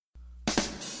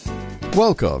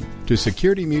Welcome to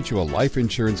Security Mutual Life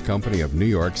Insurance Company of New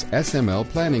York's SML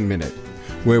Planning Minute,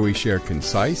 where we share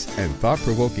concise and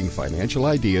thought-provoking financial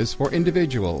ideas for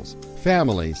individuals,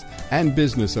 families, and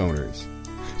business owners.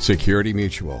 Security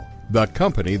Mutual, the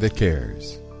company that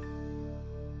cares.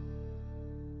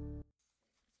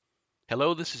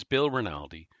 Hello, this is Bill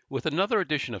Rinaldi with another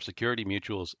edition of Security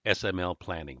Mutual's SML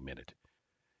Planning Minute.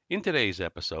 In today's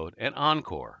episode, an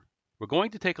encore. We're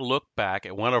going to take a look back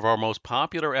at one of our most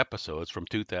popular episodes from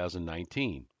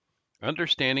 2019,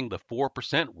 understanding the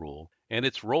 4% rule and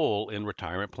its role in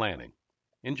retirement planning.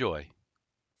 Enjoy.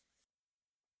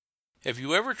 Have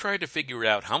you ever tried to figure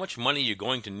out how much money you're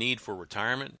going to need for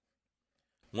retirement?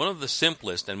 One of the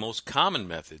simplest and most common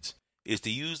methods is to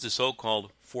use the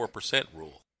so-called 4%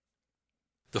 rule.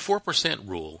 The 4%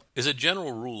 rule is a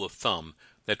general rule of thumb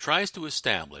that tries to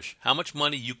establish how much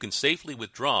money you can safely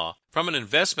withdraw from an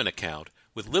investment account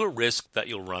with little risk that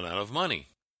you'll run out of money.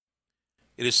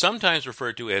 It is sometimes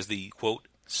referred to as the, quote,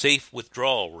 safe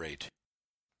withdrawal rate.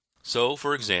 So,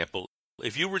 for example,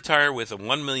 if you retire with a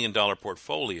 $1 million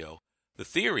portfolio, the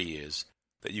theory is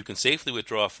that you can safely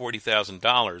withdraw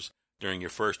 $40,000 during your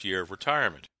first year of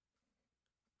retirement.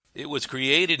 It was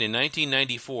created in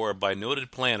 1994 by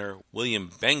noted planner William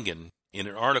Bengen in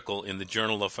an article in the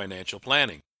Journal of Financial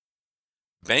Planning.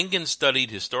 Bengen studied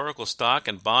historical stock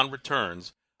and bond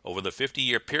returns over the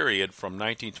 50-year period from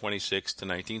 1926 to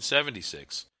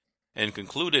 1976 and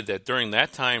concluded that during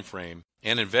that time frame,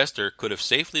 an investor could have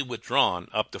safely withdrawn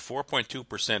up to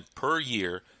 4.2% per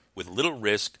year with little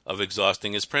risk of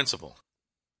exhausting his principal.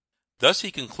 Thus,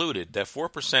 he concluded that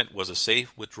 4% was a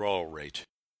safe withdrawal rate.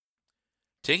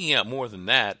 Taking out more than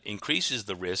that increases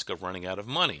the risk of running out of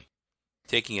money.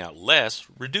 Taking out less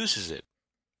reduces it.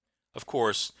 Of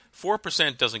course,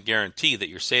 4% doesn't guarantee that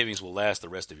your savings will last the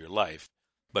rest of your life,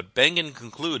 but Bengen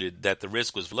concluded that the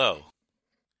risk was low.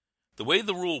 The way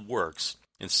the rule works,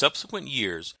 in subsequent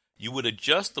years, you would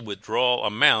adjust the withdrawal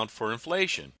amount for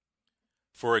inflation.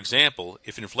 For example,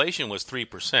 if inflation was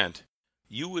 3%,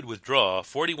 you would withdraw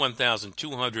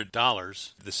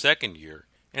 $41,200 the second year,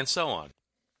 and so on.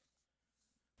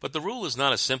 But the rule is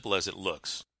not as simple as it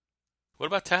looks. What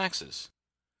about taxes?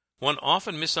 One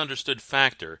often misunderstood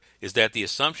factor is that the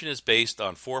assumption is based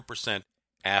on 4%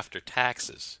 after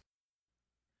taxes.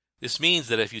 This means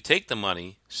that if you take the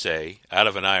money, say, out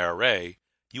of an IRA,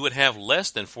 you would have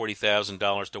less than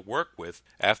 $40,000 to work with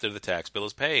after the tax bill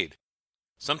is paid,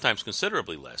 sometimes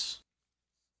considerably less.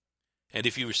 And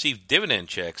if you receive dividend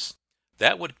checks,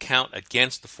 that would count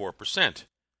against the 4%.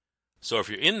 So if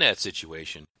you're in that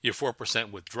situation, your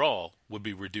 4% withdrawal would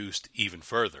be reduced even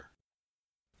further.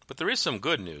 But there is some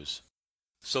good news.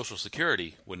 Social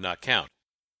Security would not count.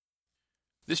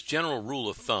 This general rule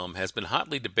of thumb has been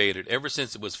hotly debated ever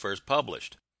since it was first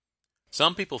published.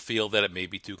 Some people feel that it may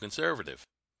be too conservative.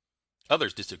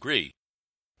 Others disagree.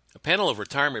 A panel of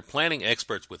retirement planning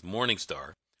experts with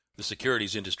Morningstar, the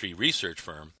securities industry research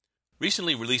firm,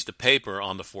 recently released a paper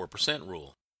on the 4%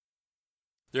 rule.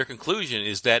 Their conclusion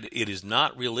is that it is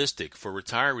not realistic for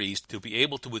retirees to be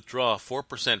able to withdraw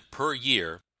 4% per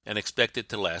year and expect it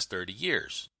to last 30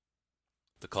 years.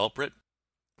 The culprit?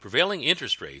 Prevailing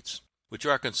interest rates, which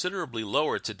are considerably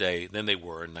lower today than they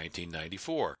were in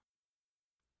 1994.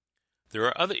 There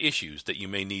are other issues that you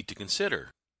may need to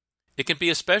consider. It can be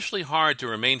especially hard to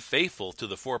remain faithful to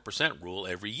the 4% rule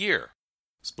every year.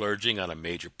 Splurging on a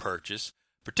major purchase,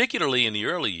 particularly in the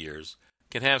early years,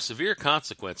 can have severe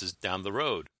consequences down the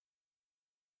road.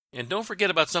 And don't forget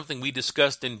about something we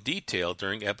discussed in detail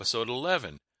during episode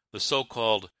 11, the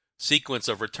so-called sequence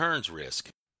of returns risk.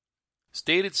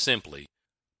 Stated simply,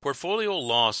 portfolio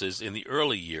losses in the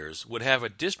early years would have a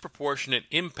disproportionate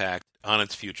impact on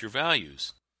its future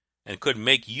values and could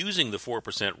make using the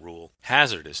 4% rule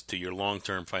hazardous to your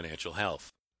long-term financial health.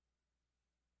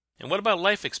 And what about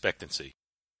life expectancy?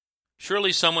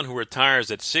 Surely someone who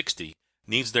retires at 60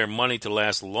 needs their money to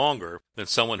last longer than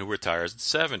someone who retires at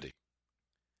 70.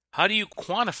 How do you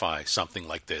quantify something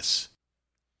like this?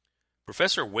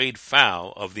 Professor Wade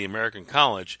Pfau of the American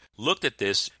College looked at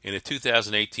this in a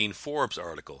 2018 Forbes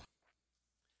article.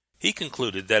 He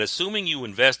concluded that assuming you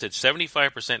invested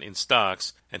 75% in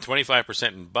stocks and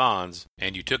 25% in bonds,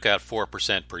 and you took out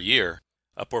 4% per year,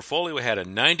 a portfolio had a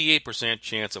 98%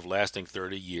 chance of lasting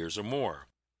 30 years or more.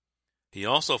 He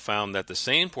also found that the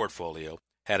same portfolio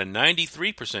had a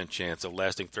 93% chance of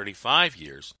lasting 35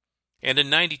 years and a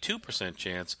 92%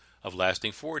 chance of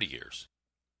lasting 40 years.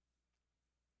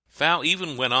 Pfau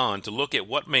even went on to look at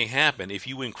what may happen if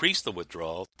you increase the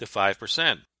withdrawal to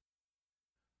 5%.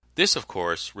 This, of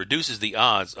course, reduces the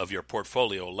odds of your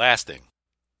portfolio lasting.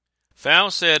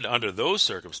 Pfau said under those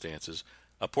circumstances,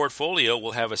 a portfolio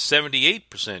will have a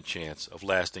 78% chance of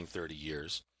lasting 30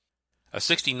 years, a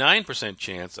 69%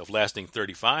 chance of lasting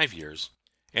 35 years,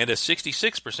 and a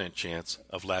 66% chance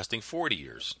of lasting 40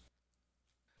 years.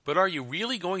 But are you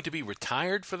really going to be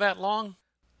retired for that long?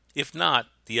 If not,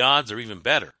 the odds are even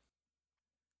better.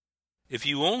 If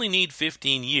you only need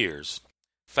 15 years,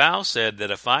 FAO said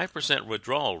that a 5%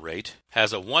 withdrawal rate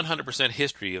has a 100%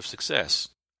 history of success.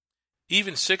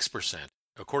 Even 6%,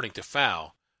 according to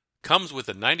FAO, comes with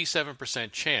a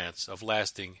 97% chance of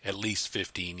lasting at least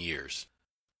 15 years.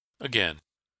 Again,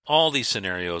 all these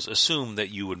scenarios assume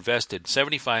that you invested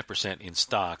 75% in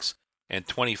stocks and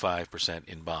 25%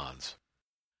 in bonds.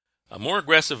 A more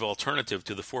aggressive alternative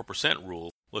to the 4%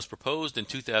 rule was proposed in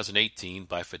 2018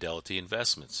 by Fidelity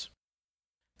Investments.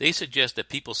 They suggest that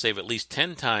people save at least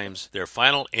 10 times their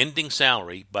final ending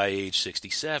salary by age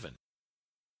 67.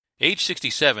 Age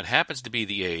 67 happens to be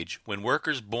the age when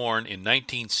workers born in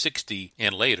 1960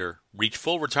 and later reach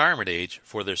full retirement age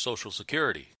for their Social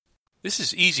Security. This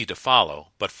is easy to follow,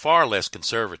 but far less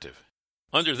conservative.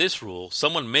 Under this rule,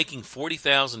 someone making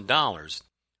 $40,000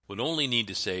 would only need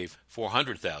to save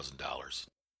 $400,000.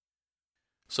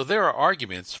 So there are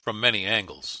arguments from many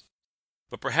angles.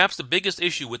 But perhaps the biggest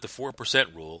issue with the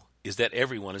 4% rule is that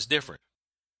everyone is different.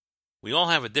 We all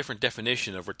have a different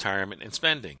definition of retirement and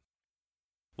spending.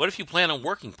 What if you plan on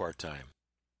working part-time?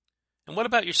 And what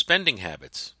about your spending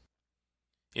habits?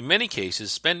 In many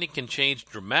cases, spending can change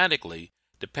dramatically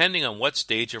depending on what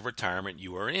stage of retirement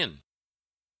you are in.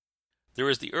 There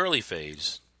is the early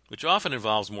phase, which often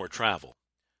involves more travel,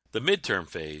 the midterm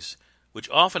phase, which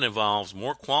often involves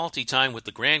more quality time with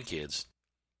the grandkids,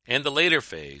 and the later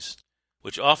phase,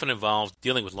 which often involves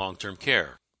dealing with long-term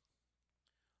care.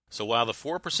 So while the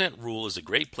 4% rule is a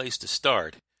great place to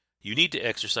start, you need to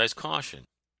exercise caution.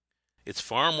 It's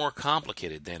far more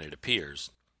complicated than it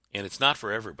appears, and it's not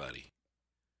for everybody.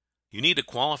 You need a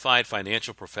qualified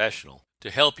financial professional to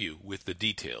help you with the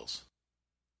details.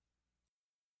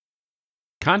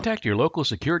 Contact your local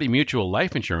Security Mutual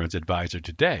life insurance advisor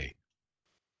today.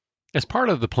 As part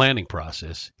of the planning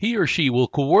process, he or she will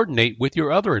coordinate with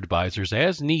your other advisors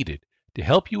as needed to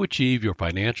help you achieve your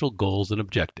financial goals and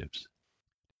objectives.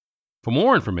 For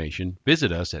more information,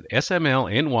 visit us at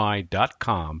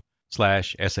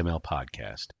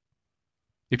smlny.com/smlpodcast.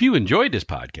 If you enjoyed this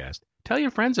podcast, tell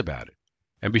your friends about it,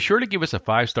 and be sure to give us a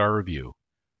 5-star review.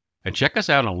 And check us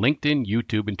out on LinkedIn,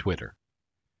 YouTube, and Twitter.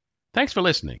 Thanks for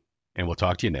listening, and we'll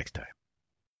talk to you next time.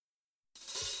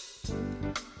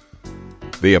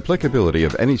 The applicability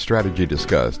of any strategy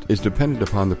discussed is dependent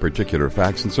upon the particular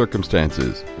facts and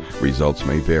circumstances. Results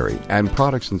may vary, and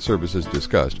products and services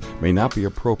discussed may not be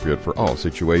appropriate for all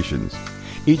situations.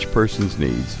 Each person's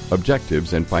needs,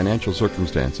 objectives, and financial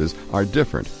circumstances are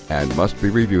different and must be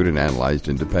reviewed and analyzed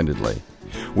independently.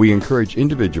 We encourage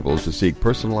individuals to seek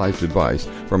personalized advice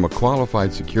from a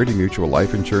qualified Security Mutual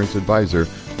life insurance advisor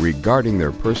regarding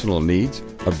their personal needs,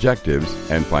 objectives,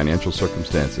 and financial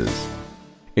circumstances.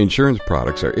 Insurance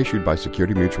products are issued by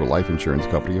Security Mutual Life Insurance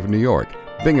Company of New York,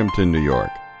 Binghamton, New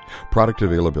York. Product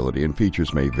availability and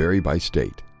features may vary by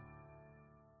state.